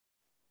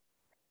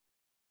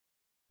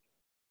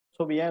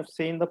So we have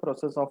seen the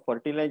process of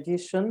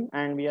fertilization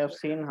and we have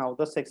seen how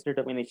the sex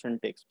determination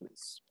takes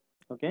place.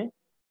 Okay.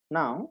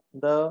 Now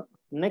the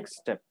next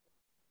step,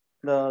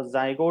 the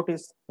zygote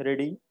is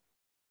ready.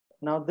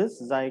 Now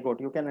this zygote,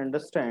 you can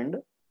understand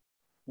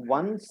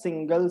one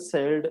single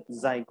celled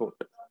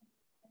zygote.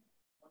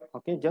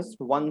 Okay, just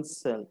one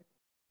cell.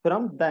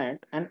 From that,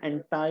 an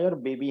entire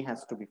baby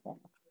has to be formed.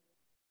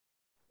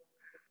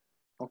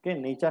 Okay,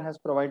 nature has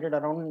provided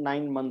around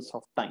 9 months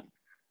of time.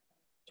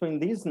 So in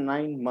these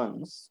 9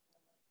 months,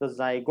 the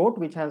zygote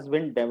which has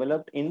been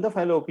developed in the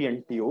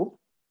fallopian tube,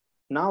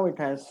 now it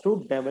has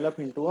to develop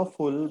into a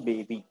full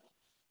baby.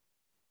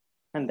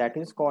 And that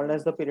is called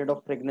as the period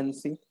of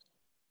pregnancy,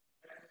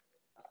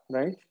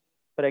 right?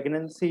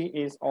 Pregnancy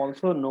is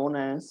also known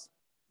as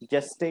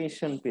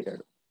gestation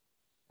period.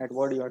 That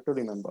word you have to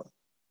remember.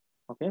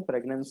 Okay,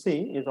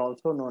 pregnancy is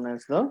also known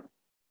as the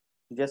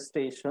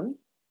gestation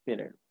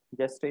period.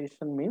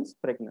 Gestation means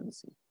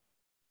pregnancy.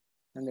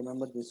 And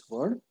remember this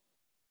word.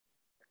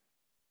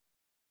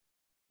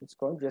 It's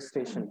called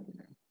gestation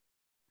period.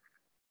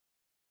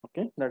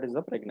 Okay, that is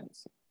the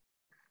pregnancy.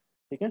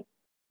 Okay.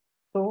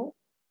 So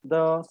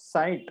the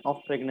site of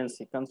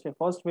pregnancy comes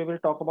first. We will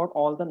talk about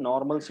all the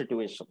normal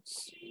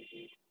situations.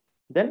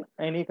 Then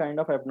any kind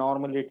of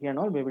abnormality and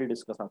all we will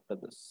discuss after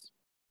this.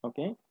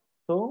 Okay.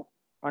 So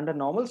under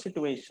normal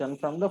situation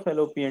from the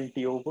fallopian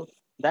tube,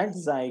 that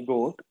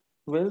zygote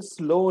will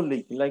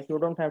slowly, like you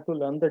don't have to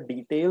learn the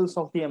details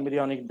of the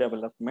embryonic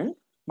development,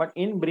 but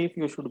in brief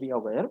you should be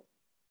aware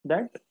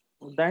that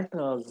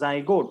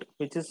zygote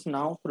which is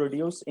now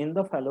produced in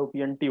the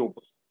fallopian tube,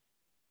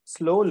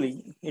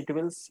 slowly it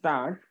will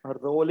start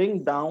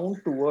rolling down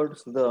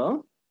towards the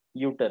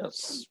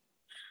uterus,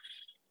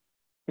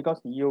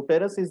 because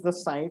uterus is the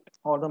site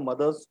or the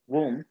mother's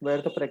womb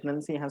where the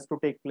pregnancy has to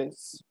take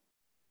place.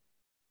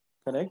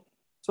 Correct?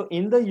 So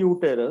in the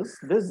uterus,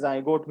 this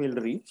zygote will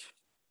reach,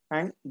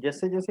 and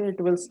just as it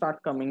will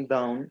start coming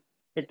down,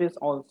 it is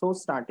also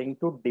starting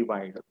to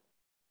divide.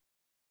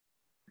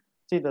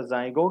 See, the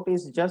zygote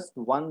is just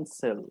one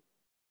cell.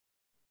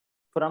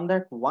 From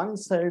that one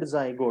celled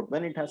zygote,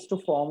 when it has to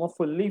form a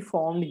fully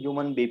formed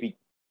human baby,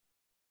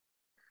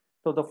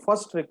 so the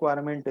first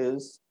requirement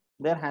is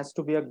there has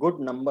to be a good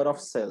number of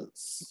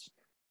cells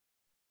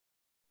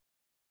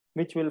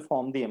which will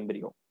form the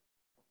embryo.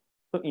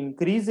 So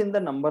increase in the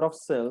number of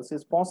cells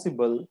is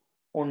possible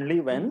only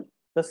when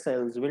the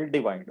cells will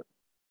divide.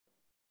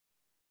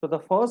 So the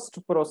first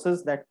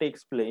process that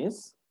takes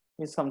place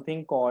is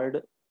something called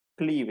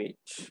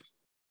cleavage.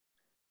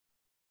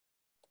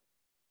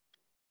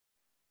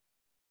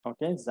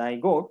 Okay,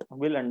 zygote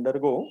will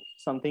undergo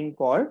something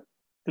called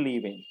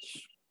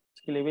cleavage.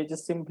 Cleavage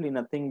is simply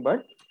nothing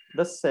but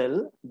the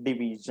cell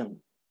division.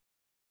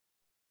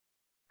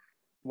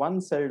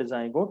 One celled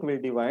zygote will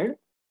divide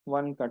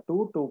 1 ka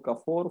 2, 2 ka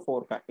 4,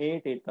 4 ka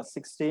 8, 8 ka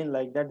 16,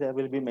 like that there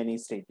will be many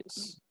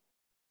stages.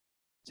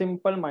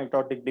 Simple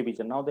mitotic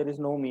division. Now there is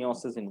no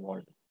meiosis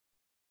involved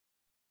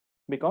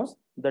because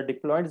the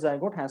diploid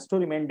zygote has to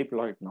remain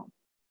diploid now.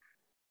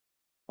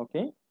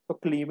 Okay, so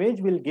cleavage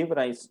will give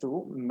rise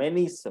to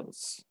many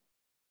cells.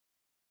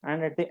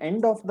 And at the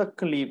end of the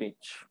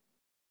cleavage,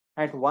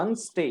 at one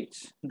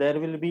stage, there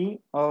will be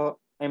a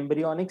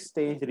embryonic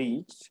stage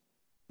reached,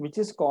 which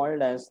is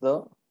called as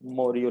the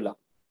morula.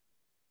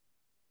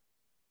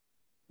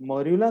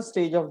 Morula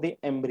stage of the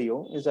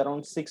embryo is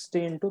around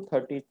 16 to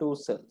 32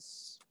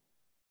 cells.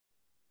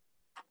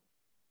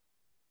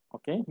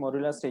 Okay,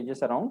 morula stage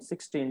is around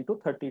 16 to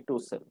 32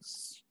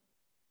 cells.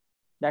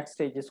 That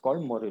stage is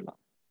called morula.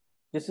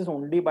 This is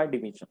only by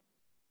division.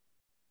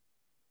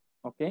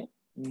 Okay,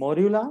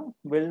 morula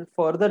will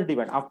further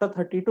divide. After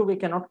 32, we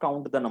cannot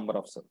count the number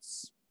of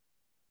cells.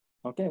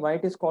 Okay, why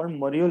it is called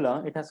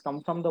morula? It has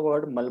come from the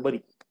word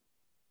mulberry.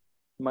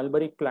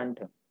 Mulberry plant.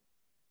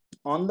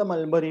 On the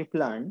mulberry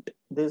plant,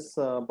 these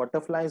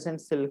butterflies and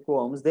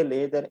silkworms, they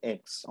lay their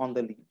eggs on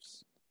the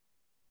leaves.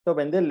 So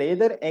when they lay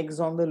their eggs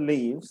on the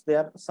leaves, they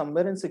are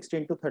somewhere in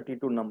 16 to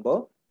 32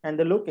 number, and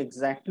they look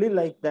exactly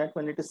like that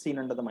when it is seen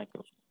under the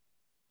microscope.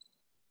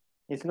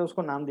 इसलिए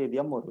उसको नाम दे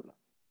दिया morula.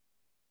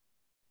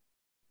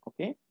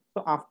 Okay.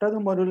 So after the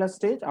morula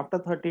stage, after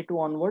 32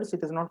 onwards,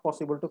 it is not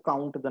possible to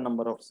count the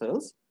number of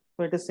cells.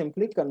 So it is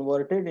simply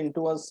converted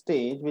into a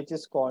stage which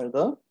is called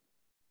the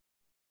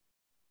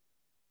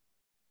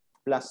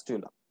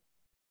blastula.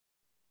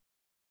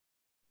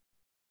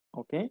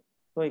 Okay.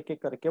 तो एक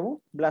एक करके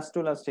वो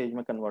blastula stage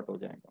में convert हो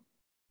जाएगा.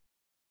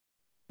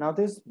 Now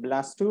this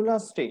blastula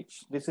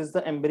stage, this is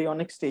the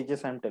embryonic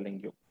stages I'm telling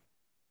you.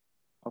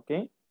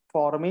 Okay.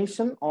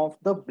 Formation of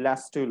the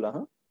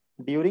blastula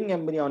during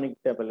embryonic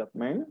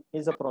development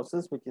is a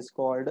process which is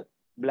called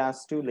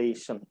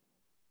blastulation.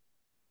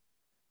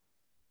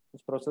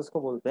 इस process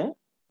को बोलते हैं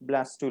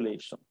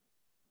blastulation.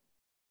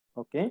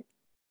 Okay.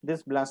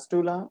 This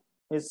blastula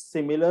is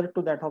similar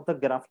to that of the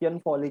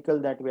Graafian follicle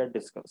that we had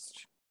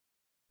discussed.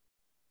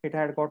 It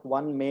had got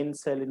one main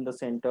cell in the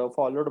center,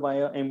 followed by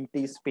an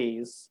empty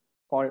space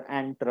called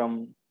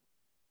antrum.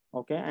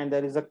 Okay, and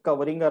there is a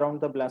covering around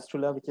the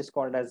blastula which is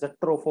called as the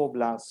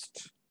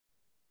trophoblast.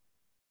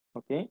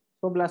 Okay,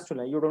 So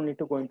blastula, you don't need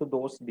to go into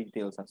those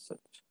details as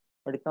such.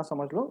 But itna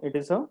samajh lo, it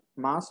is a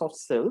mass of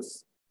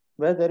cells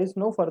where there is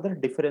no further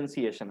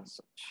differentiation as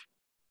such.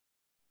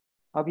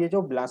 अब ये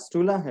जो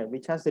blastula है,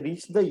 which has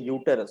reached the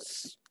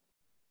uterus,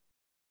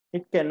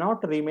 it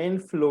cannot remain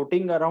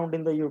floating around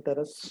in the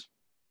uterus.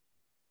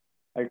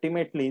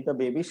 Ultimately, the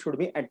baby should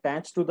be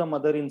attached to the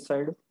mother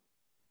inside,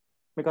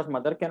 because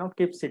mother cannot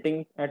keep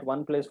sitting at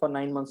one place for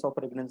 9 months of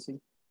pregnancy.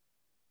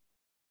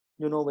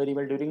 You know very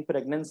well, during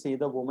pregnancy,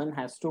 the woman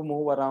has to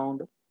move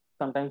around.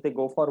 Sometimes they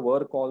go for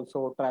work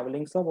also,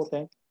 traveling sab hote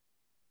hain.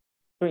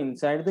 So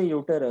inside the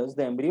uterus,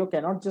 the embryo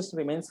cannot just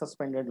remain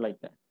suspended like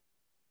that.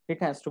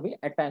 It has to be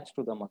attached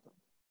to the mother.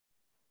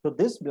 So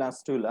this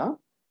blastula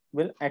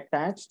will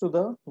attach to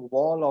the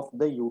wall of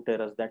the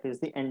uterus, that is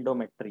the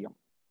endometrium.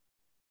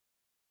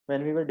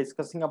 When we were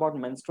discussing about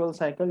menstrual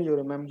cycle, you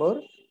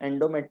remember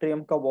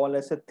endometrium ka wall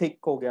aise thick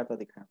ho gaya tha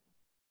dikhaya.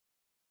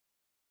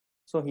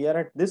 So here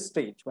at this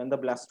stage, when the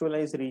blastula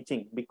is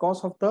reaching,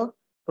 because of the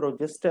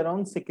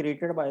progesterone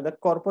secreted by the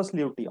corpus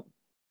luteum,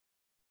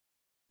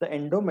 the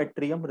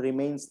endometrium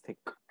remains thick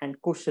and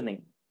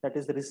cushioning, that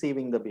is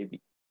receiving the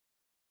baby.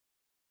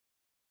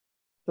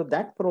 So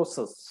that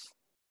process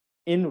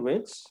in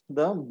which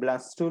the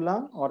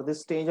blastula or the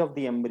stage of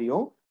the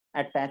embryo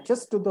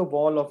attaches to the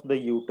wall of the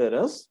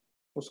uterus,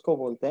 usko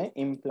bolte hain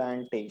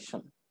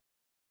implantation.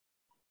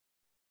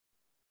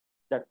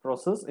 That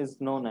process is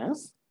known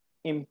as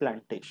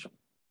implantation,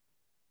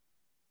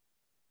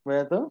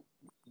 where the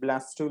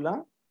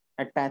blastula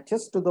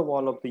attaches to the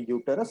wall of the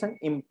uterus and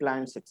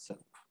implants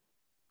itself.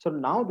 So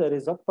now there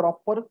is a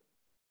proper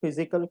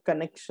physical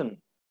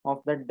connection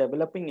of that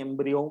developing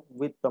embryo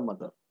with the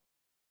mother.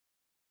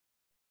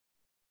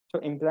 So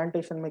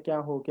implantation में क्या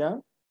हो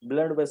गया?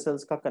 Blood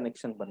vessels का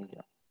connection बन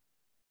गया.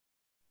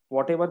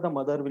 Whatever the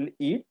mother will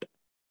eat,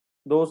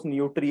 those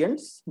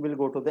nutrients will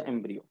go to the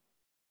embryo.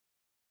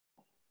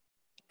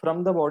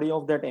 From the body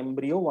of that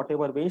embryo,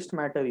 whatever waste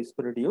matter is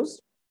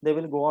produced, they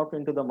will go out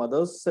into the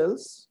mother's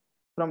cells,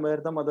 from where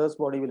the mother's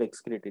body will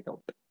excrete it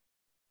out.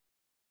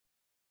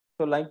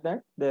 So like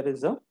that, there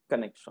is a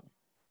connection.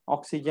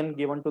 Oxygen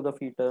given to the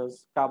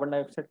fetus, carbon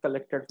dioxide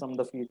collected from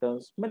the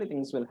fetus, many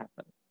things will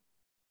happen.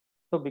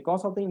 So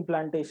because of the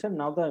implantation,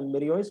 now the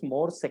embryo is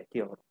more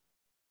secure.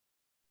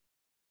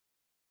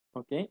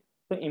 Okay,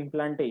 so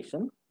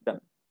implantation done.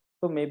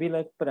 So maybe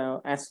like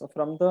as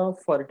from the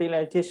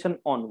fertilization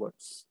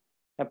onwards,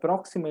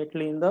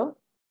 approximately in the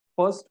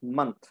first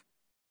month,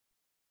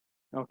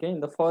 okay, in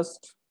the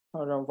first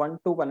 1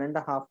 to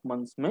 1.5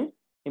 months में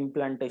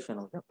implantation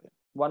हो जाता है,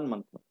 1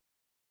 month में.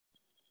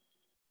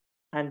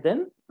 And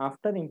then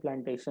after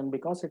implantation,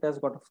 because it has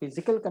got a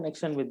physical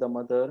connection with the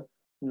mother,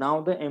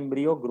 now the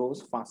embryo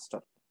grows faster.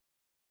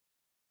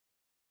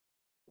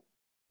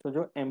 So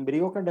जो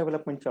embryo का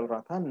development चल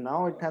रहा था,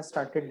 now it has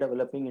started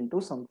developing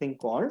into something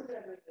called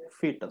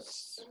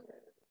fetus.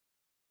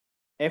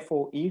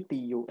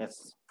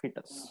 FOETUS,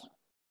 fetus.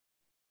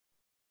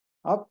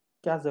 अब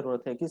क्या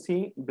जरूरत है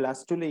किसी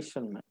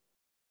blastulation में?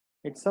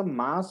 It's a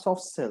mass of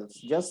cells,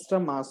 just a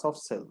mass of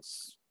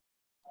cells.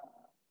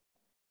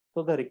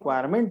 So the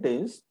requirement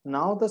is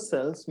now the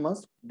cells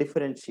must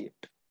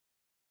differentiate.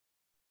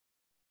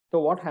 So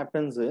what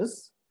happens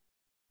is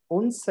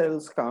उन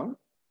cells का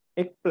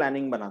एक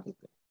planning बना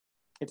देते हैं.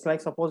 It's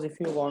like suppose if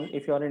you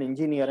are an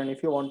engineer and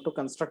if you want to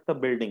construct a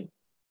building,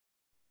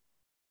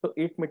 तो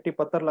ईट मिट्टी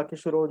पत्थर लाके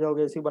शुरू हो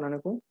जाओगे ऐसी बनाने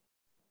को.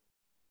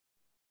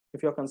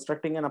 If you are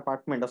constructing an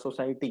apartment, a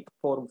society,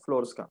 4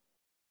 floors का,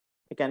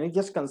 can you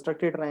just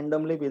construct it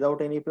randomly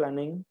without any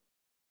planning?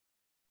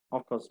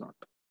 Of course not.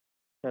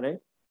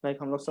 Correct? Like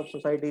हम लोग सब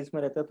societies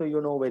में रहते हैं, तो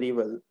you know very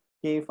well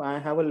कि if I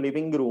have a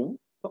living room,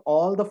 so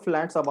all the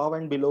flats above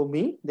and below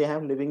me, they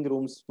have living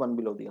rooms one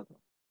below the other.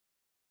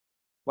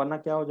 वरना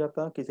क्या हो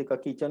जाता, किसी का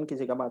किचन,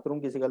 किसी का बाथरूम,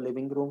 किसी का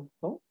living room,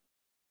 so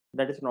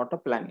that is not a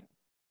planning.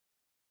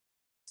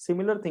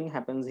 Similar thing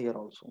happens here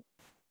also.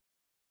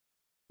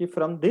 If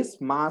from this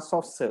mass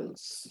of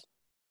cells,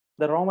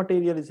 the raw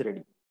material is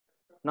ready,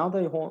 now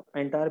the whole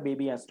entire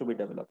baby has to be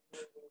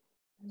developed.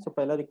 So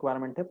पहला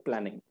requirement है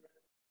planning.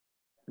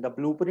 The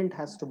blueprint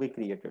has to be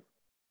created.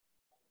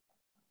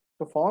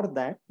 So for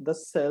that, the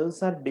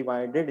cells are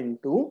divided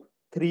into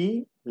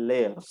 3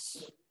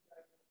 layers.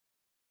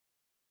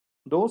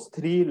 Those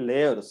 3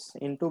 layers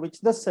into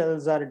which the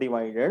cells are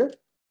divided,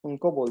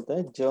 उनको बोलते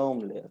हैं germ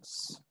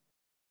layers.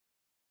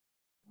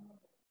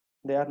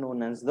 They are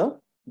known as the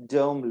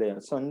germ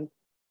layers. So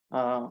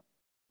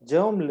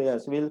germ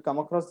layers, we'll come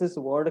across this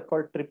word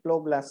called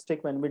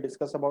triploblastic when we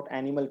discuss about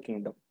animal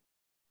kingdom.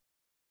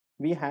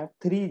 We have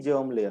 3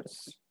 germ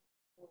layers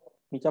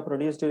which are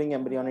produced during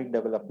embryonic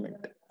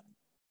development.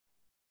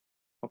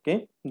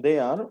 Okay, they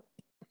are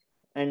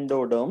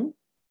endoderm,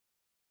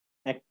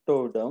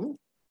 ectoderm,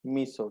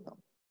 mesoderm.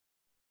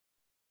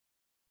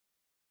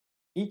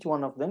 Each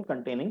one of them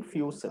containing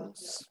few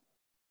cells.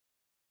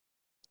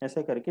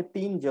 ऐसे करके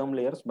 3 germ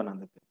layers बना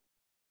देते हैं.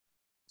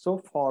 So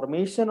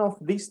formation of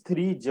these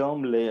 3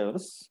 germ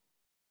layers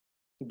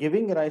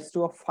giving rise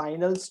to a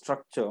final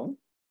structure,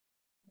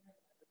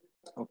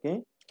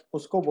 okay,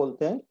 उसको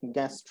बोलते हैं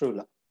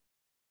gastrula.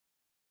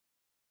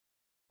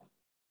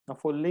 A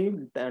fully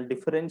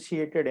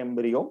differentiated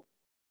embryo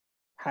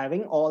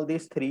having all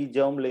these three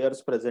germ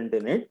layers present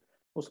in it,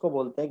 उसको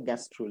बोलते हैं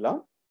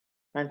gastrula.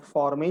 And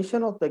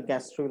formation of the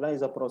gastrula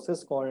is a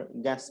process called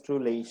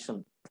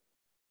gastrulation.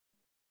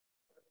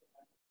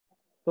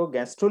 तो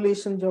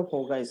gastrulation जब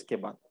होगा इसके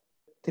बाद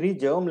three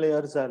germ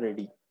layers are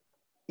ready.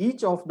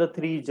 Each of the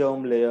three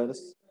germ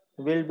layers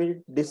will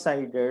be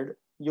decided,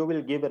 you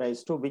will give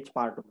rise to which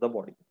part of the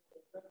body.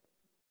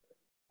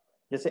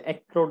 जैसे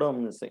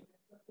ectoderm से,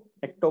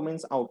 ecto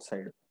means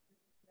outside,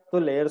 so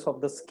layers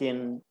of the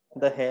skin,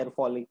 the hair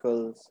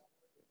follicles,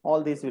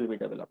 all these will be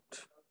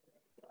developed.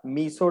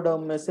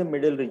 Mesoderm में से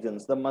middle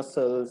regions, the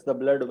muscles, the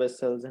blood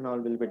vessels and all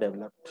will be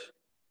developed.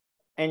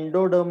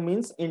 Endoderm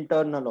means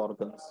internal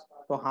organs,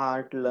 so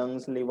heart,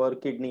 lungs, liver,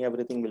 kidney,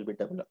 everything will be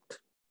developed.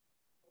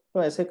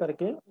 तो ऐसे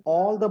करके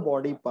all the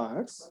body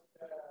parts,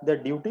 the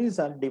duties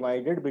are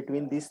divided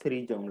between these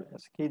three germ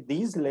layers.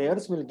 These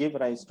layers will give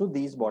rise to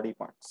these body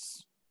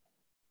parts.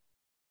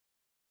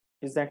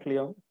 Is that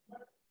clear?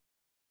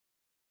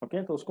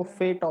 Okay, तो उसको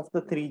fate of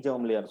the three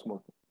germ layers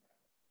बोलते हैं.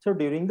 So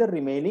during the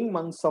remaining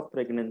months of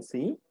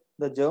pregnancy,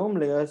 the germ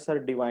layers are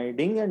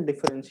dividing and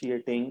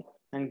differentiating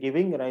and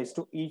giving rise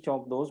to each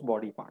of those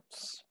body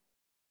parts,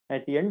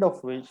 at the end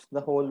of which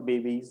the whole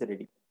baby is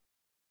ready.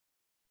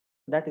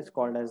 That is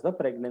called as the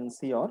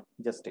pregnancy or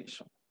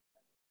gestation.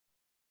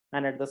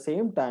 And at the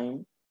same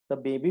time, the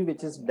baby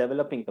which is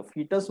developing, the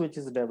fetus which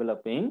is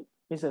developing,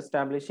 is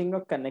establishing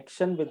a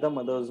connection with the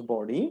mother's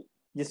body,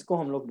 जिसको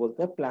हम लोग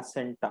बोलते हैं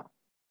placenta.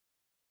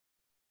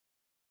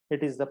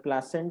 It is the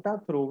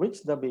placenta through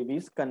which the baby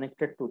is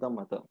connected to the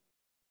mother.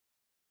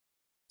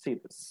 See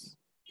this.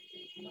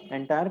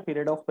 Entire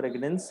period of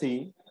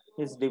pregnancy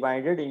is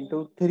divided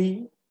into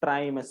 3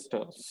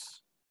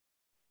 trimesters.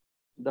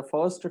 The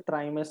first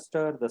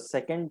trimester, the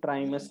second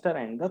trimester,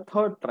 and the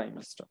third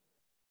trimester.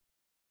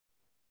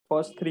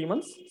 First 3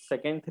 months,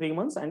 second 3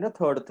 months, and the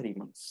third 3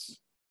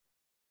 months.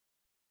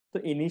 So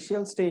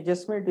initial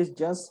stages में it is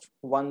just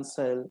 1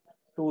 cell,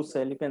 2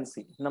 cell. You can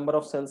see number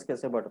of cells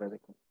कैसे बढ़ रहे हैं.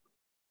 देखो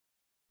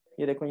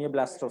ये देखो, ये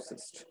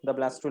blastocyst, the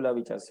blastula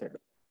which I said.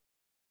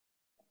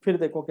 फिर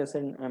देखो कैसे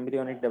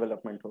embryonic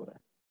development हो रहा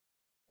है.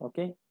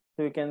 Okay,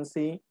 so you can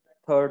see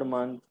third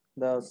month,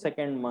 the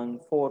second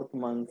month, fourth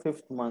month,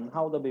 fifth month,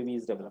 how the baby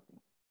is developing.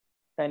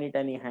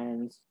 Tiny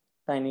hands,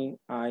 tiny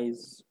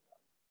eyes.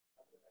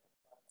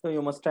 So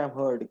you must have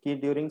heard कि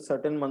during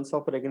certain months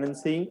of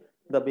pregnancy,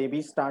 the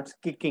baby starts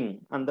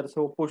kicking. अंदर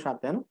से वो push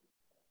आते हैं ना.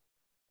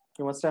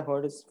 You must have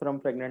heard it from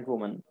pregnant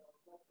woman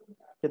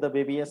कि the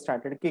baby has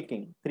started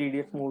kicking. 3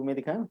 Idiots movie में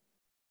दिखा.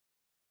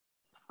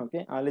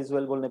 Okay, all is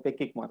well बोलने पे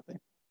kick मारते हैं.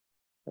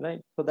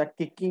 Right? So that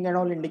kicking and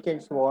all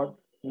indicates what?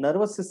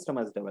 Nervous system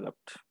has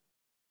developed.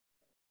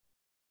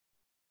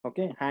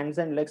 Okay, hands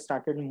and legs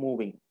started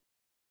moving.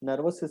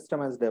 Nervous system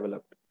has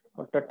developed.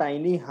 But the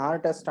tiny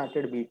heart has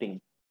started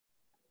beating.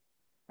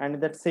 And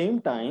at that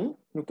same time,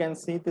 you can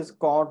see this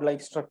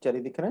cord-like structure.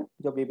 दिख रहा है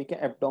जो baby के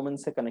abdomen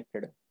से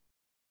connected है.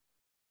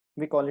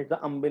 We call it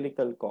the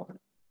umbilical cord,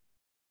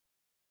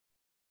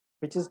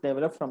 which is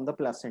developed from the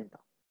placenta.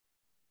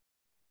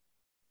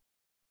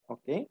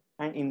 Okay,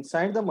 and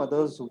inside the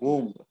mother's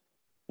womb,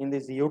 in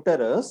this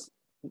uterus,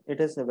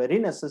 it is very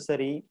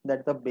necessary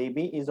that the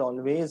baby is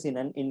always in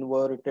an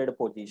inverted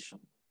position.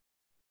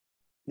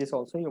 This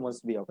also you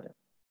must be aware.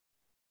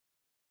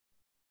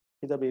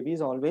 The baby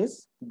is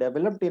always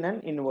developed in an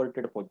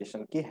inverted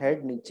position, ki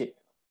head niche.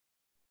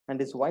 And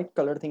this white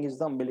color thing is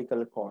the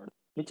umbilical cord,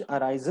 which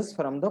arises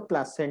from the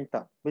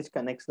placenta, which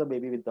connects the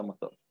baby with the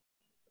mother.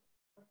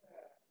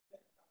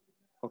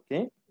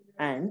 Okay,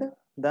 and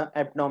the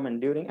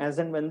abdomen, during as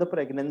and when the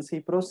pregnancy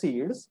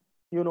proceeds,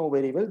 you know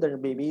very well that the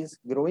baby is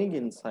growing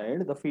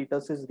inside, the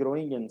fetus is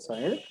growing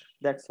inside.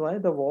 That's why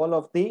the wall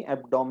of the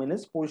abdomen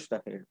is pushed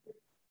ahead.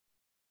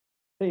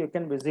 So you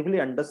can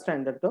visibly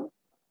understand that the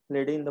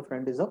lady in the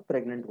front is a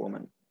pregnant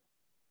woman.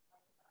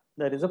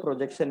 There is a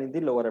projection in the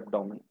lower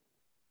abdomen.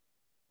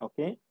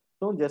 Okay,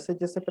 so जैसे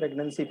जैसे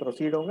pregnancy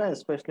proceed होगा,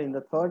 especially in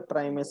the third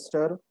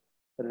trimester,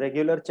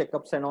 regular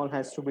checkups and all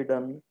has to be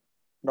done.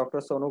 Doctor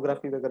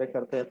sonography वगैरह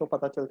करते हैं तो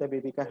पता चलता है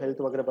बेबी का हेल्थ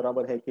वगैरह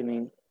बराबर है कि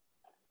नहीं.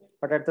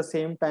 But at the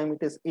same time,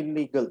 it is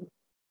illegal.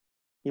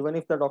 Even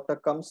if the doctor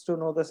comes to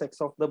know the sex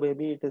of the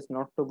baby, it is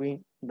not to be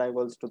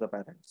divulged to the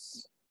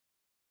parents.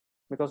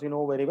 Because you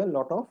know very well, a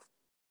lot of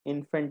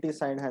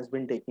infanticide has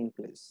been taking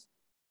place.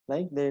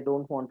 Like they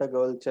don't want a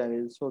girl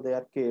child, so they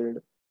are killed.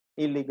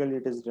 Illegally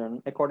it is done.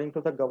 According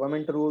to the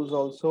government rules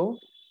also,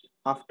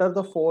 after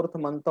the 4th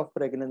month of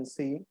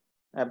pregnancy,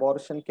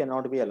 abortion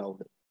cannot be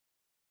allowed.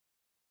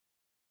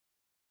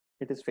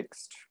 It is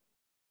fixed.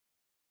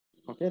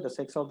 Okay, the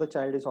sex of the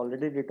child is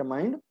already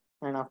determined,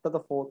 and after the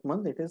 4th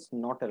month, it is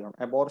not allowed.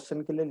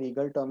 Abortion के लिए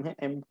legal term है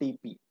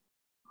MTP,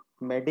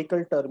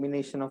 medical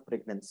termination of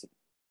pregnancy.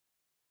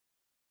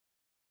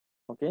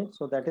 Okay,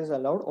 so that is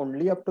allowed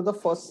only up to the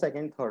 1st,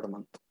 2nd, 3rd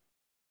month.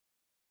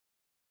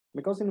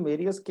 Because in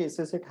various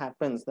cases, it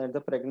happens that the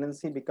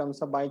pregnancy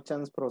becomes a by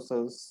chance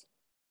process.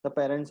 The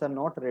parents are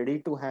not ready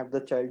to have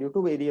the child due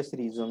to various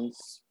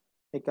reasons,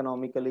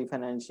 economically,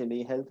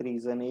 financially, health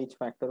reason, age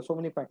factor, so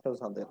many factors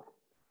are there.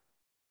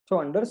 So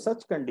under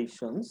such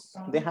conditions,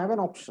 they have an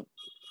option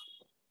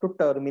to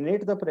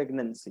terminate the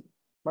pregnancy,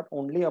 but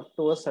only up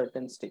to a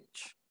certain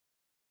stage.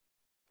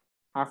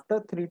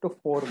 After 3 to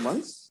 4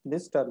 months,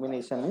 this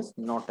termination is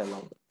not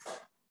allowed.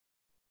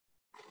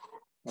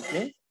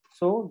 Okay,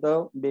 so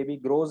the baby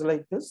grows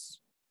like this,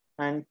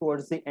 and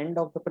towards the end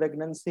of the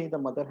pregnancy, the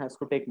mother has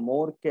to take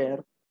more care.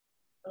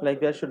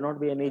 Like there should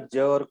not be any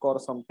jerk or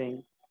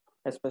something,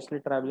 especially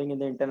traveling in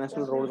the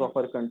international roads of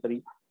our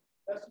country.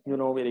 You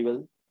know very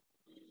well,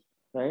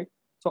 right?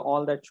 So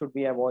all that should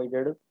be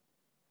avoided.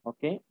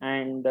 Okay,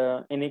 and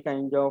any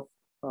kind of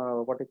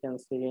what you can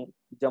say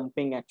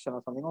jumping action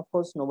or something. Of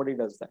course, nobody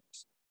does that,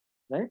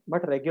 right?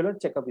 But regular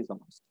checkup is a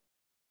must.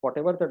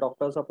 Whatever the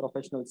doctors or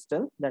professionals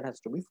tell, that has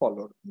to be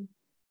followed.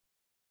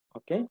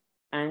 Okay,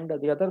 and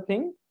the other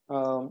thing,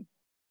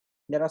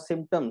 there are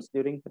symptoms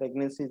during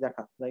pregnancy that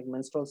happen, like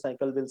menstrual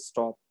cycle will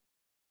stop.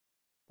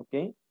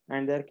 Okay,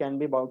 and there can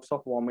be bouts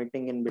of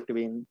vomiting in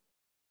between.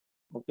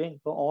 Okay,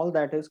 so all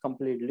that is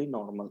completely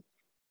normal.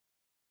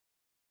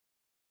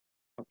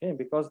 Okay,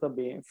 because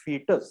the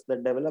fetus, the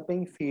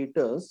developing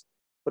fetus,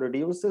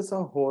 produces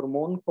a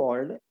hormone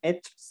called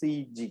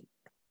HCG.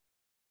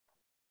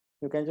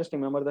 You can just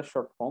remember the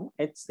short form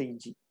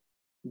HCG,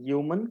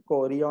 human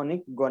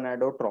chorionic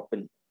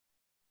gonadotropin.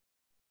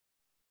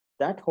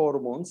 That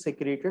hormone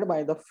secreted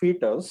by the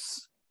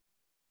fetus,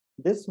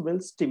 this will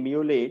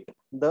stimulate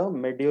the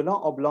medulla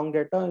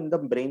oblongata in the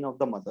brain of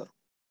the mother.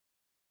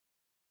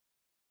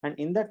 And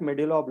in that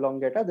medulla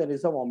oblongata, there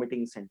is a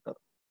vomiting center.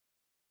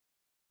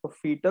 So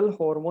fetal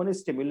hormone is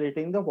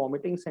stimulating the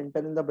vomiting center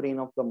in the brain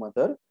of the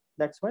mother.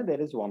 That's why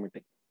there is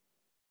vomiting.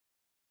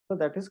 So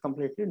that is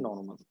completely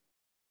normal.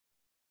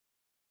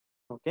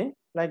 Okay,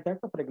 like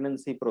that the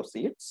pregnancy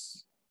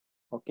proceeds.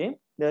 Okay,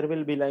 there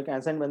will be like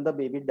as and when the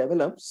baby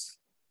develops,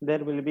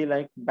 there will be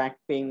like back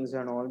pains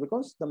and all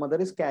because the mother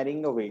is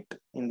carrying a weight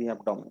in the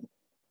abdomen.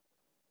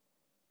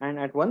 And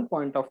at one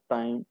point of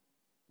time,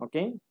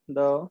 okay,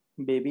 the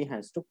baby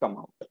has to come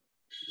out.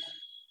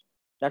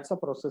 That's a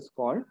process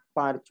called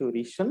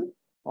parturition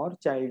or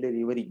child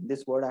delivery.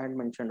 This word I had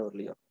mentioned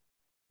earlier.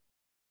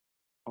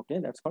 Okay,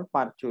 that's called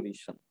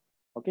parturition.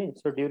 Okay,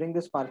 so during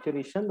this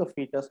parturition, the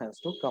fetus has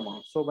to come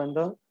out. So when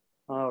the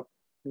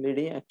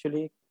lady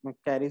actually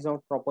carries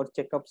out proper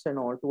checkups and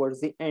all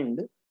towards the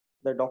end,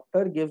 the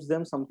doctor gives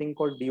them something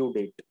called due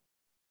date.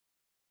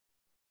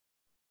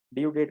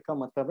 Due date का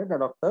मतलब है the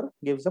doctor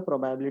gives a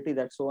probability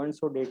that so and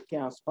so date के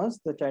आसपास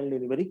the child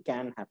delivery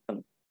can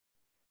happen.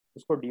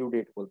 उसको due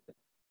date बोलते हैं.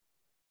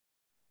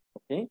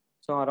 Okay,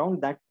 so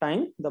around that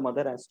time the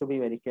mother has to be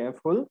very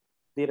careful.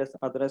 The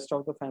rest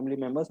of the family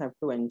members have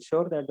to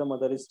ensure that the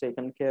mother is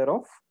taken care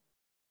of.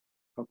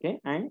 Okay,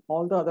 and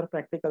all the other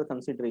practical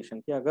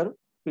consideration कि अगर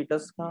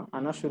fetus का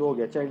आना शुरू हो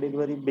गया, child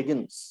delivery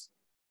begins,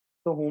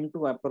 so whom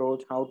to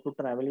approach, how to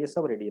travel, ये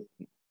सब ready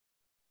है.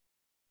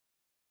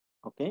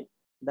 Okay,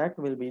 that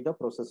will be the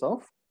process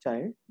of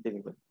child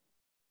delivery.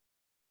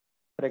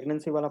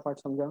 Pregnancy वाला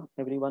part समझा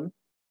everyone,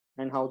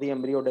 and how the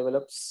embryo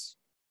develops.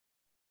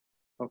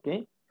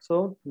 Okay,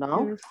 so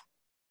now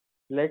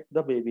let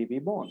the baby be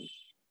born,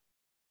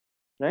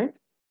 right?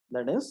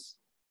 That is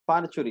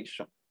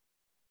parturition.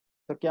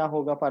 So क्या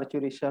होगा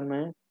parturition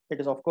में?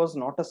 It is of course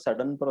not a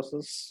sudden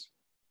process,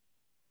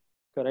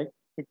 correct?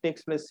 It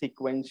takes place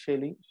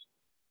sequentially,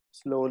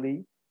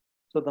 slowly.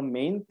 So the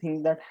main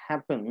thing that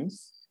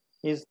happens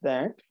is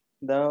that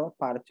the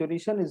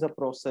parturition is a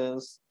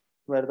process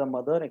where the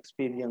mother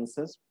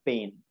experiences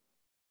pain.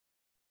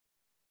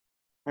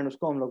 And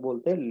उसको हम लोग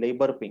बोलते हैं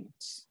labor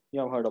pains.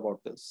 You have heard about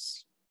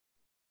this.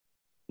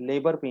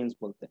 Labor pains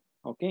बोलते हैं.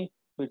 Okay,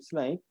 so it's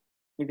like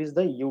it is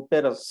the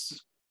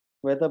uterus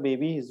where the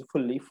baby is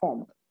fully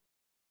formed.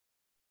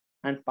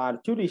 And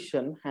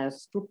parturition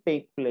has to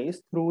take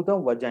place through the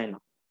vagina.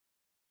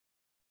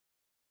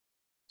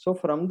 So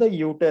from the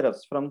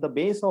uterus, from the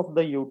base of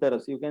the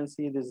uterus, you can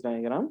see this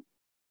diagram,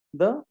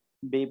 the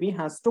baby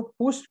has to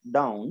push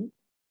down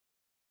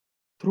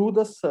through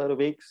the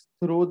cervix,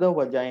 through the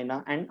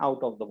vagina and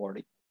out of the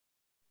body.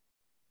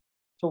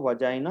 So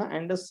vagina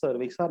and the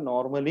cervix are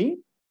normally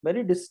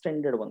very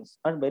distended ones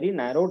and very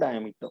narrow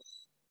diameter.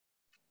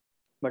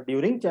 But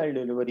during child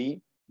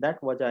delivery, that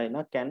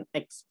vagina can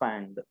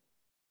expand.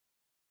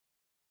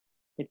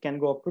 It can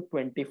go up to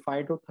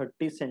 25 to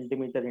 30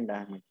 centimeter in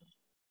diameter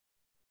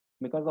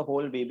because the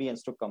whole baby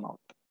has to come out.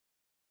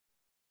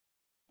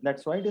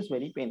 That's why it is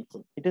very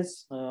painful. It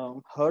is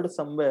heard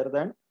somewhere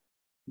that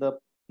the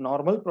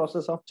normal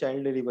process of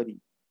child delivery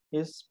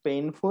is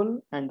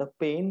painful and the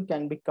pain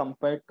can be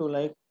compared to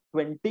like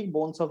 20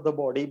 bones of the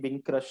body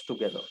being crushed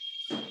together.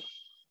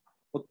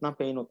 Utna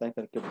pain hota hai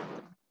karke bolte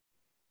hain.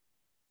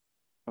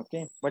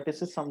 Okay, but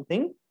this is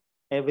something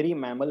every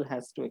mammal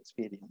has to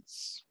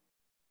experience.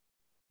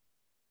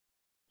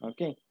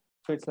 Okay,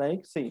 so it's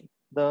like, see,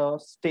 the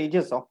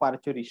stages of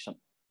parturition.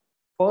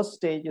 First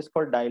stage is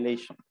called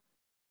dilation.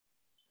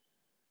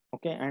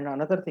 Okay, and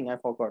another thing I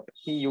forgot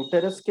कि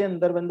uterus के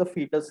अंदर when the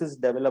fetus is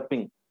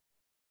developing,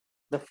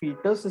 the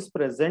fetus is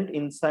present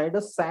inside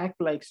a sac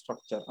like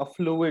structure, a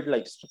fluid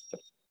like structure.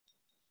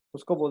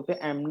 उसको बोलते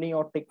हैं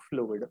amniotic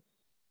fluid.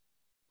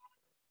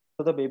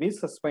 So the baby is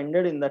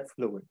suspended in that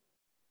fluid.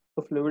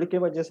 तो fluid के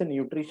वजह से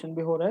nutrition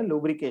भी हो रहा है,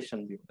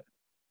 lubrication भी हो रहा है,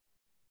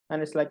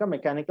 and it's like a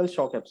mechanical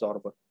shock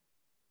absorber.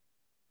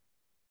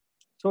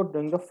 So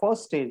during the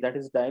first stage, that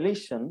is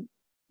dilation,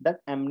 that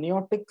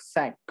amniotic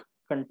sac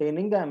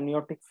containing the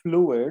amniotic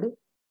fluid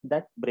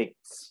that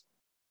breaks,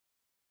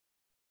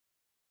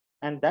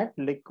 and that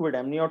liquid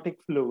amniotic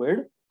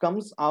fluid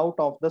comes out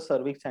of the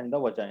cervix and the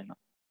vagina.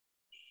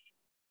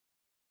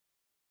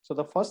 So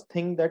the first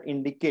thing that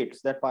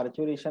indicates that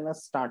parturition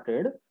has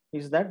started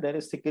is that there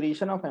is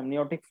secretion of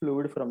amniotic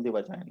fluid from the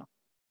vagina,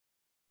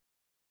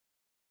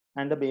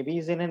 and the baby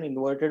is in an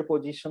inverted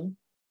position.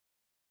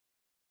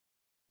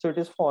 So it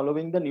is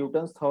following the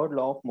Newton's third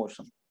law of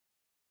motion.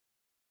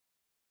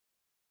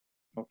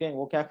 Okay,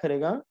 वो क्या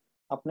करेगा,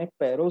 अपने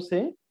पैरों से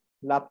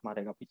लात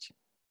मारेगा पीछे.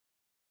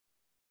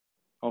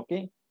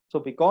 Okay, so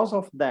because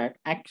of that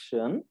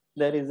action,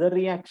 there is a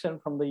reaction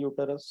from the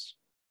uterus.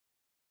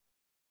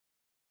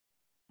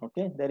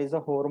 Okay, there is a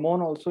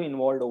hormone also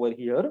involved over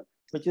here,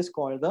 which is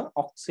called the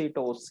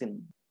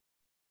oxytocin.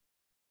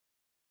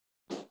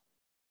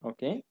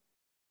 Okay,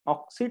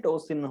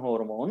 oxytocin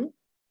hormone,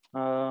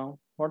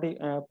 what it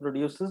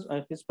produces,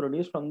 it is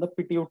produced from the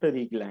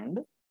pituitary gland.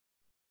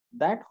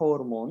 That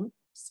hormone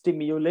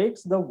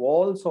stimulates the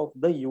walls of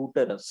the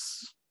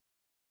uterus,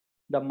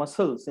 the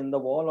muscles in the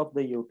wall of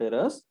the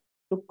uterus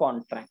to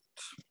contract.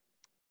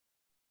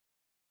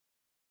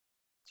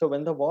 So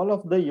when the wall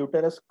of the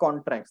uterus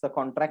contracts, the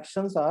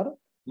contractions are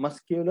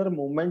muscular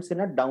movements in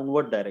a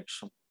downward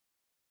direction.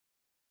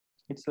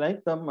 It's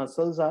like the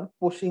muscles are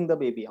pushing the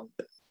baby out.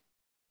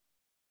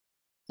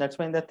 That's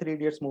why in the 3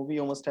 Idiots movie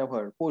you must have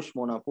heard, push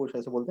Mona, push,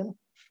 ऐसे बोलते हैं ना?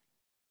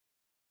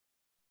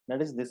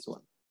 That is this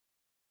one.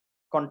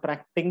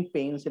 Contracting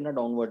pains in a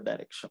downward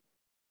direction.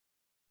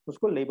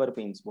 उसको labor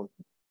pains बोलते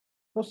हैं.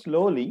 So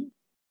slowly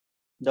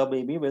the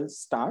baby will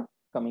start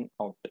coming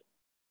out,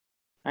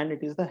 and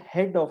it is the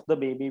head of the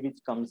baby which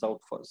comes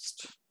out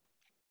first,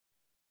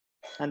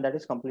 and that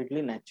is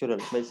completely natural.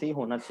 वैसे ही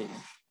होना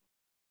चाहिए.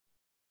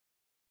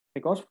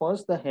 Because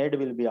first the head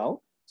will be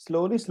out,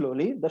 slowly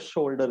the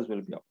shoulders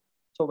will be out.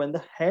 So when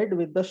the head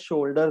with the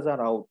shoulders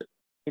are out,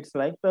 it's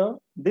like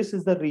this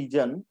is the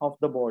region of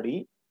the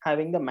body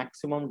having the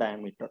maximum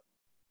diameter.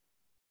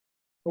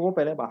 तो वो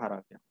पहले बाहर आ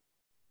गया.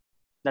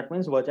 That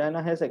means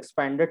vagina has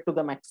expanded to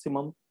the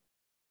maximum.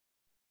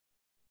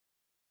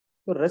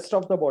 The rest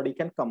of the body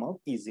can come out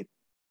easily.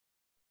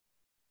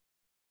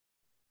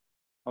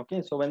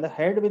 Okay, so when the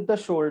head with the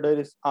shoulder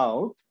is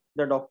out,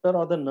 the doctor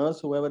or the nurse,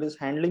 whoever is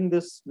handling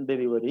this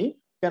delivery,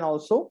 can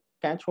also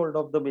catch hold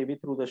of the baby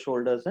through the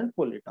shoulders and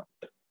pull it out.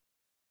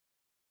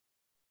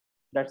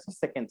 That's the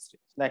second stage,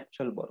 the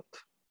actual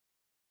birth.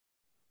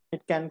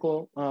 It can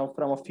go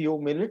from a few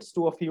minutes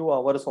to a few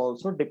hours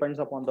also, depends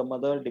upon the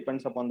mother,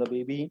 depends upon the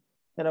baby.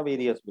 There are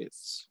various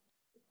ways.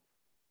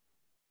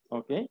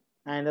 Okay,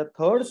 and the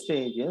third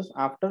stage is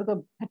after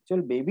the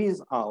actual baby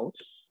is out,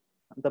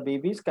 the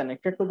baby is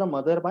connected to the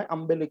mother by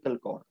umbilical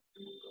cord.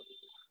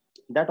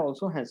 That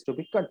also has to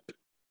be cut.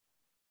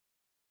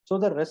 So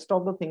the rest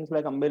of the things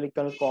like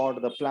umbilical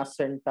cord, the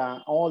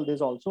placenta, all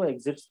this also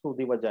exits through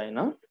the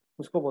vagina.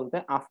 उसको बोलते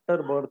हैं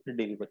after birth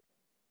delivery.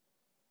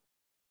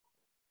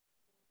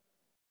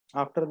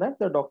 After that,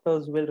 the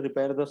doctors will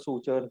repair the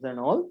sutures and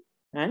all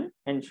and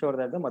ensure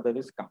that the mother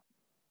is calm.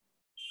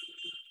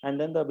 And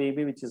then the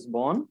baby which is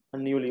born, a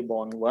newly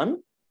born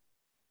one,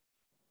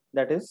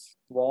 that is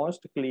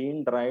washed,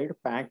 cleaned, dried,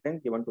 packed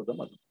and given to the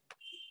mother.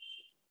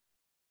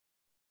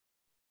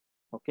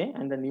 Okay,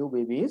 and the new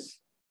baby is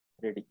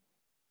ready.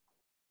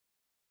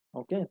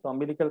 Okay, so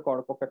umbilical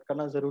cord को cut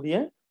करना जरूरी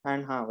है.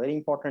 And very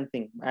important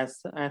thing,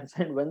 as and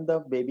when the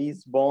baby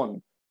is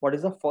born, what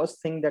is the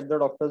first thing that the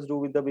doctors do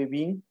with the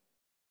baby?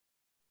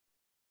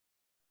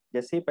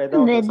 जैसे ही पैदा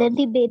होता है, whether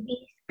the baby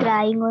is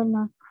crying or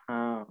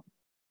not.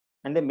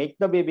 And they make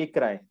the baby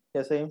cry.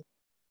 कैसे?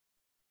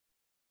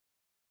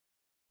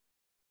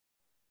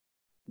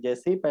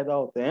 जैसे ही पैदा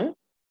होते हैं,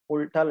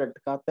 उल्टा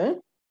लटकाते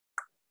हैं,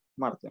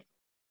 मारते हैं.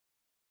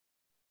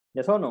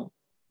 Yes or no?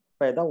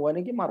 पैदा हुआ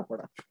नहीं कि मार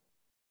पड़ा.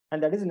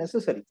 And that is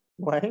necessary.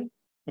 Why?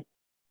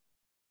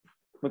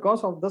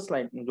 Because of the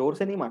slight, जोर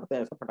से नहीं मारते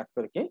ऐसा पटक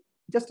करके,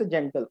 just a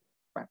gentle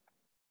pat.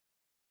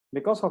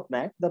 Because of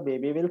that, the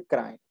baby will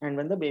cry, and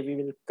when the baby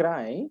will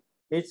cry,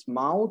 its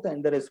mouth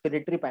and the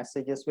respiratory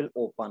passages will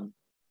open.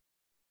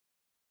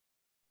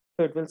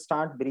 So it will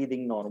start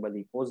breathing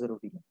normally. वो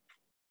जरूरी है.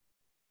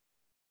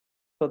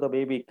 So the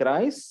baby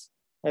cries,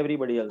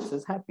 everybody else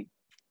is happy.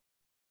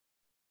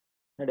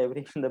 And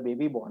the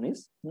baby born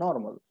is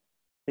normal.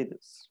 See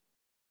this.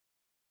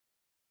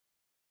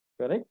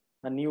 Correct?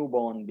 A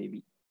newborn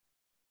baby.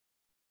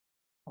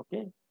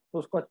 Okay? तो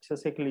उसको अच्छे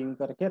से clean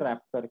करके rap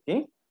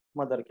करके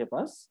mother के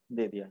पास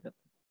दे दिया जाता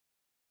है.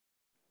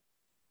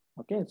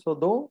 Okay, so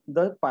though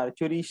the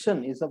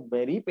parturition is a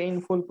very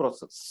painful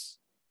process,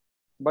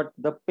 but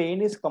the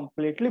pain is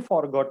completely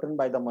forgotten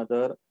by the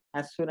mother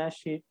as soon as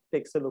she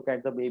takes a look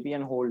at the baby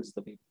and holds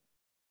the baby.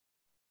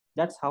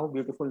 That's how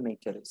beautiful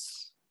nature is.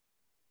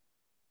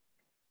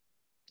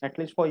 At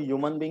least for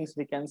human beings,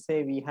 we can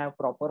say we have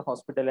proper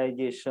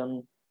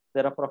hospitalization.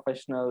 There are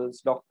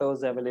professionals,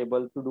 doctors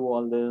available to do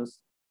all this.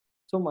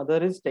 So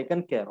mother is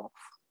taken care of.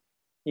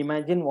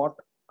 Imagine what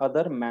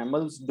other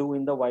mammals do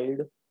in the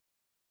wild.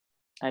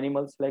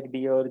 Animals like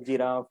deer,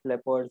 giraffe,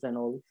 leopards and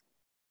all.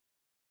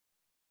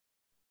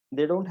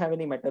 They don't have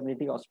any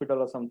maternity hospital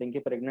or something.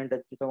 कि pregnant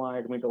है तो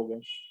वहाँ admit हो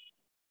गए.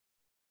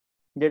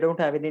 They don't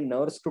have any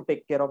nurse to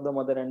take care of the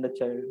mother and the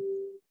child.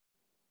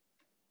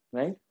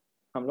 Right?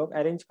 हम लोग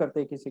arrange करते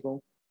हैं किसी को.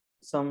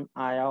 Some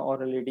ayah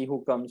or a lady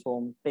who comes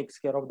home takes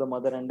care of the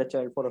mother and the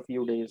child for a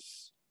few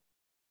days.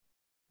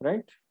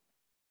 Right?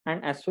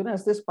 And as soon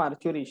as this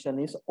parturition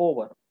is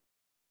over,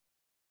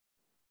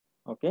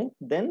 okay,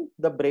 then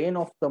the brain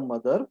of the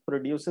mother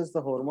produces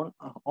the hormone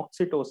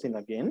oxytocin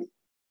again,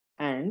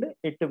 and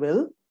it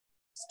will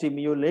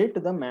stimulate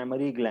the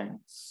mammary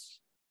glands,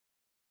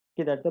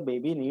 okay, that the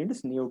baby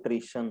needs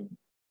nutrition,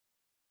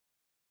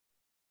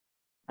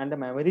 and the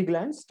mammary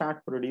glands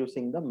start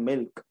producing the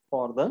milk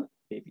for the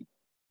baby.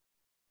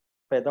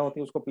 पैदा होती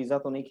है उसको pizza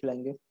तो नहीं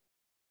खिलाएंगे,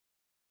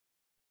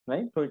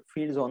 right? So it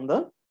feeds on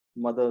the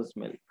mother's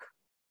milk,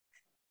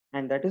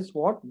 and that is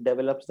what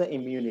develops the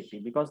immunity,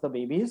 because the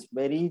baby is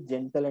very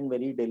gentle and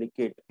very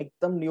delicate.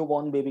 एकदम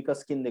newborn baby का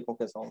skin देखो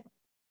कैसा होगा.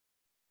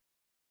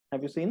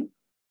 Have you seen?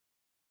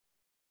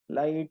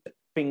 Light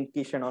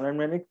pinkish and all, and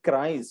when it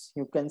cries,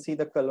 you can see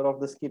the color of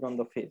the skin on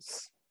the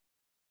face.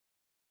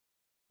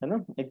 है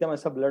ना? एकदम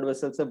ऐसा blood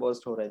vessel से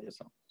burst हो रहा है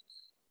जैसा.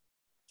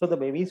 So the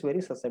baby is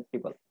very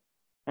susceptible,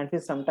 and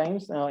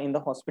sometimes in the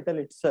hospital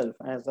itself,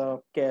 as a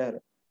care,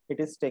 it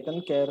is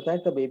taken care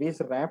that the baby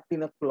is wrapped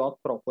in a cloth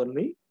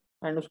properly,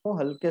 and उसको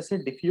हल्के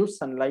से diffuse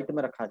sunlight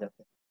में रखा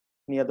जाता है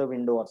near the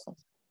window or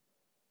something.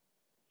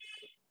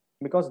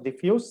 Because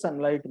diffuse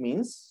sunlight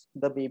means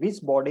the baby's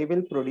body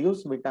will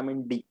produce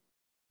vitamin D.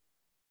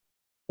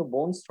 So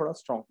bones थोड़ा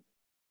strong.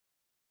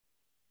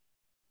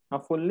 A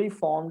fully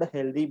formed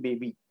healthy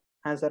baby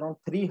has around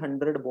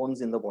 300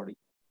 bones in the body.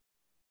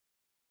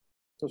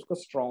 So उसको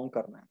strong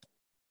करना है.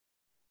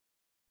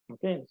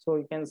 Okay, so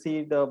you can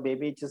see the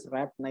baby just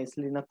wrapped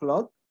nicely in a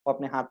cloth. और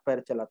अपने हाथ पैर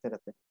चलाते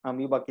रहते,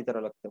 अमीबा की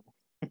तरह लगते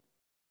वो.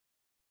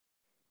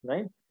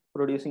 Right?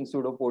 Producing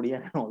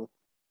pseudopodia and all.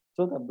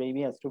 So the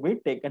baby has to be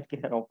taken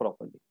care of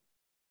properly.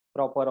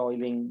 Proper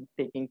oiling,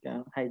 taking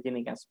care,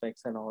 hygienic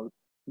aspects and all.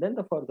 Then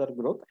the further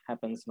growth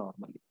happens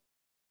normally.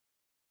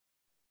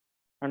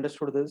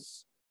 Understood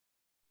this?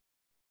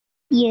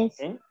 Yes.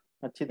 Okay.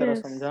 अच्छी तरह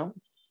Yes. समझा.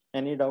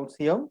 Any doubts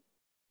here?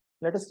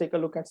 Let us take a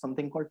look at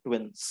something called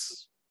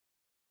twins.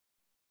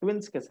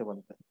 Twins कैसे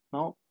बनते हैं?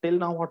 Now, till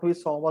now what we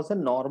saw was a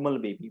normal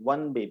baby,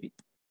 one baby.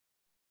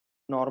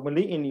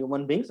 Normally in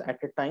human beings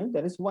at a time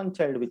there is one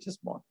child which is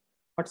born,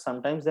 but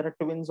sometimes there are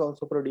twins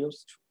also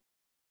produced.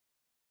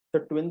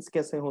 The twins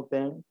कैसे होते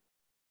हैं?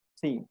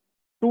 See,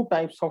 two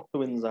types of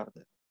twins are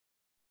there.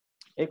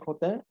 एक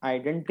होता है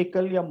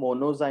identical या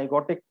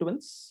monozygotic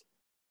twins,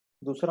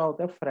 दूसरा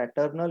होता है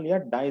fraternal या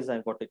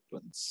dizygotic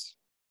twins.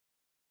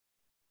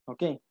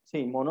 Okay,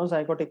 see,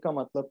 monozygotic का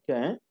मतलब क्या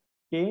है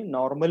कि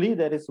normally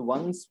there is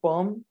one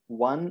sperm,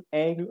 one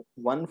egg,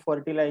 one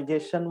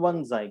fertilization,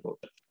 one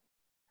zygote.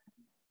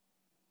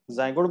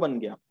 Zygote बन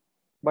गया,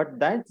 but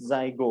that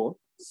zygote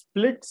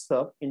splits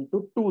up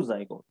into two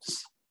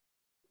zygotes,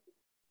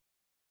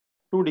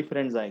 two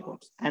different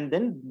zygotes, and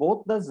then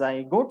both the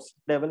zygotes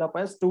develop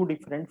as two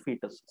different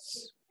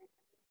fetuses,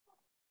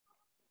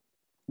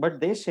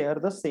 but they share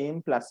the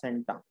same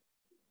placenta,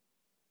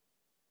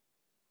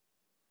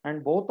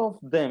 and both of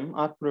them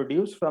are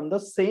produced from the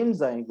same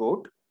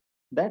zygote.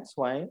 That's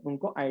why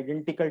उनको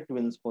identical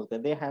twins बोलते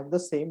हैं. They have the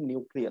same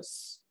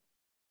nucleus.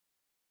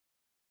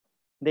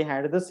 They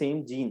had the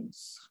same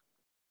genes.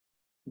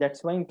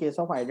 That's why in case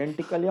of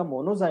identical or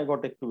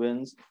monozygotic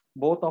twins,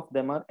 both of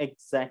them are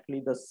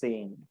exactly the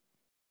same.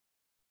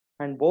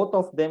 And both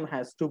of them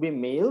has to be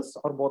males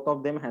or both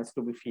of them has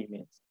to be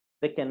females.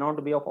 They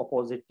cannot be of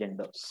opposite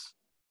genders.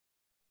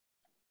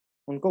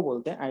 उनको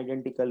बोलते हैं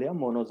identical या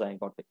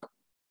monozygotic.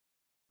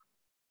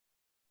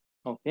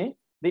 Okay.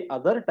 The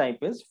other type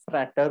is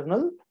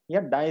fraternal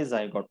या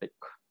dizygotic.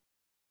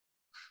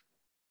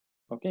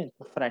 Okay,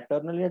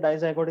 fraternal या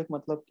dizygotic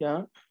मतलब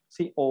क्या?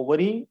 See,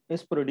 ovary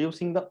is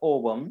producing the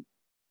ovum,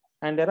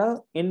 and there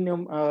are in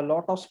a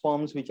lot of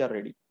sperms which are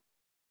ready.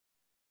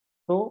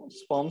 तो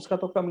sperms का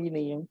तो कमी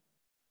नहीं है.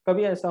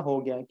 कभी ऐसा हो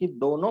गया कि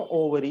दोनों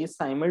ओवरी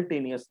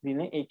simultaneously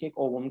ने एक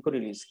ovum को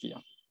रिलीज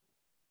किया.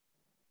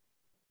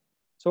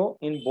 So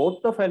in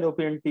both the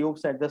fallopian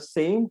tubes at the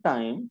same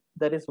time,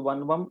 there is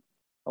one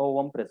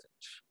ovum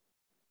present.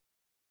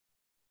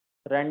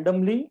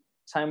 Randomly,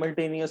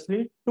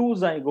 simultaneously, two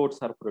zygotes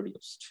are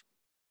produced.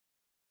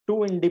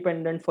 Two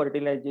independent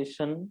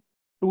fertilization,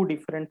 two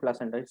different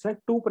placenta. It's like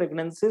two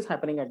pregnancies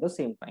happening at the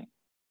same time.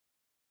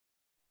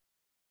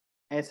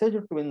 ऐसे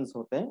जो twins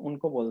होते हैं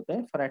उनको बोलते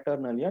हैं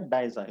fraternal या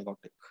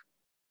dizygotic.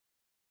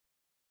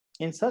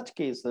 In such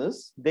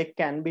cases, they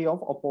can be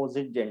of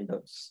opposite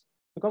genders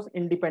because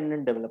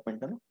independent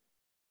development.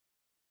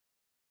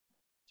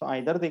 So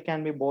either they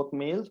can be both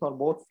males or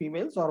both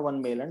females or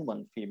one male and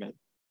one female.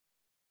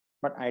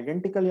 But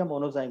identical या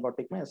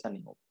monozygotic में ऐसा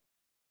नहीं होगा.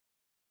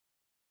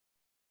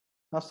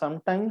 Now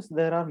sometimes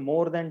there are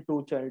more than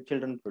two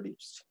children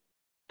produced,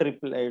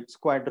 triplets,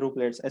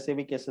 quadruplets, ऐसे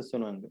भी cases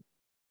सुने होंगे.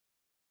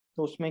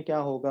 तो उसमें क्या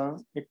होगा?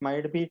 It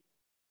might be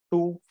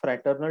two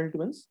fraternal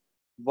twins,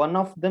 one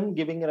of them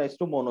giving rise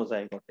to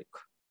monozygotic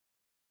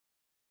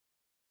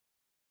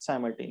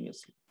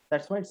simultaneously.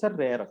 That's why it's a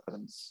rare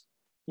occurrence.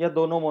 या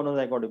दोनों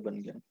monozygotic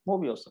बन गया, वो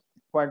भी हो सकता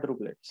है,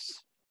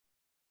 quadruplets.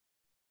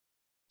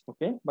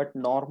 Okay, but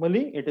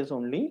normally it is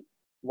only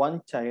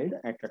one child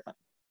at a time.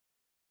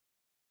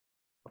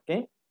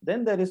 Okay,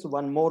 then there is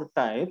one more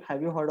type.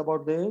 Have you heard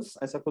about this?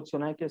 ऐसा कुछ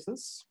सुना है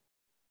cases?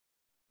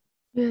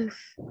 Yes.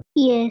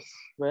 Yes.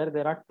 Where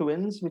there are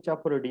twins which are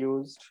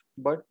produced,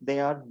 but they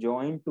are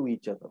joined to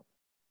each other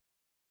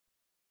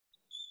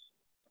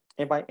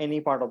by any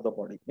part of the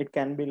body. It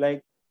can be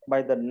like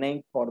by the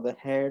neck or the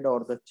head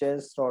or the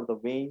chest or the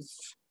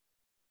waist.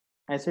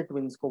 ऐसे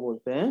twins को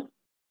बोलते हैं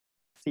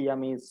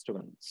Siamese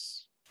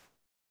twins.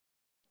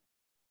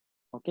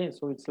 Okay,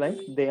 so it's like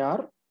they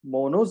are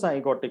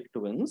monozygotic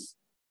twins,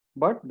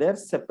 but their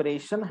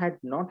separation had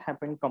not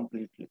happened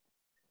completely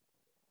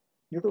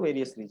due to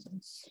various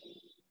reasons.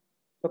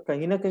 तो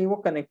कहीं ना कहीं वो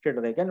connected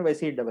रहेगा और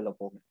वैसे ही डेवलप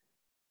हो गए.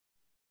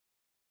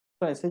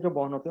 तो ऐसे जो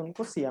बॉर्न होते हैं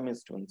उनको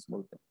सियामीज ट्विन्स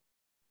बोलते हैं.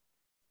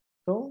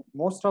 So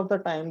most of the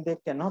time they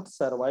cannot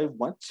survive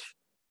much,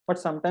 but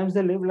sometimes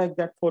they live like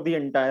that for the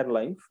entire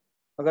life.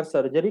 अगर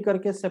सर्जरी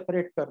करके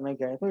सेपरेट करने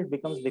गए तो it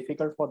becomes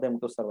difficult for them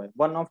to survive.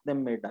 One of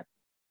them may die.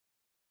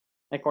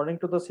 According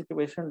to the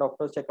situation,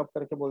 doctor checkup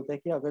करके बोलते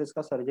हैं कि अगर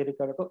इसका सर्जरी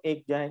करे तो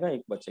एक जाएगा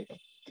एक बचेगा.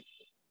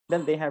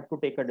 Then they have to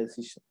take a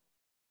decision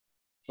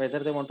whether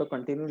they want to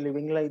continue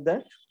living like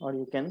that or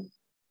you can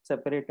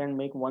separate and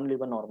make one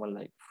live a normal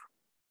life.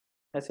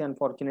 ऐसे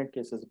unfortunate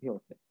cases भी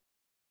होते हैं,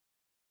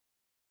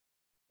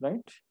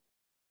 right?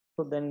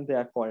 So then they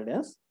are called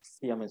as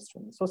Siamese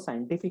twins. So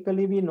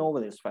scientifically we know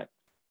this fact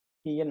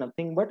कि ये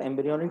nothing but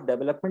embryonic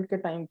development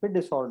के time पे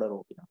disorder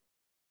हो गया.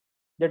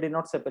 They did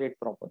not separate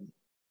properly.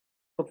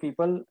 तो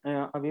people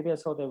अभी भी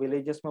ऐसा होता है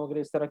villages में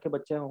वगैरह इस तरह के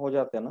बच्चे हो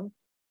जाते हैं ना,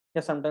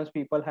 या sometimes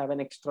people have an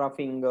extra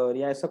finger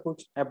या ऐसा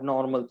कुछ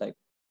abnormal type.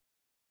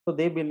 So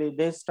they believe,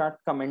 they start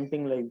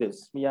commenting like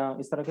this, या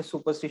इस तरह के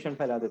superstition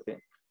फैला देते हैं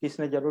कि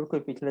इसने जरूर कोई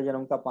पिछले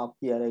जन्म का पाप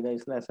किया रहेगा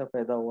इसलिए ऐसा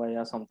पैदा हुआ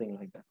या something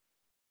like that.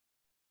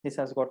 This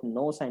has got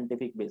no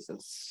scientific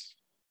basis.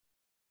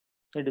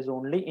 It is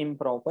only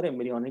improper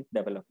embryonic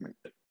development.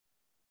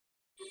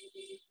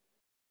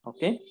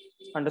 Okay,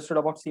 understood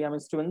about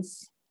Siamese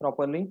twins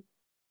properly?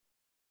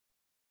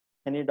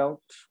 Any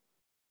doubt?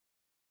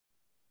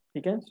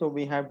 Okay, so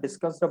we have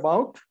discussed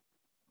about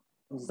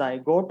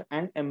zygote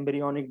and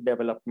embryonic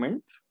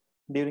development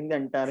during the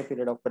entire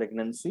period of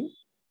pregnancy.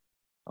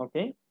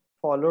 Okay,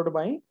 followed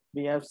by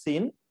we have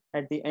seen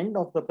at the end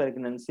of the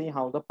pregnancy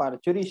how the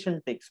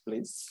parturition takes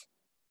place.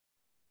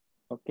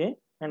 Okay,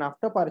 and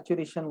after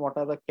parturition, what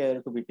are the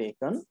care to be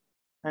taken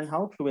and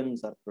how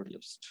twins are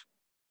produced.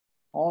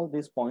 All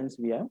these points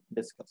we have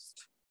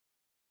discussed.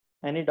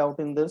 Any doubt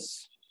in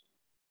this?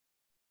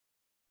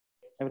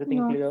 Everything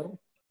No. clear?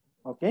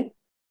 Okay.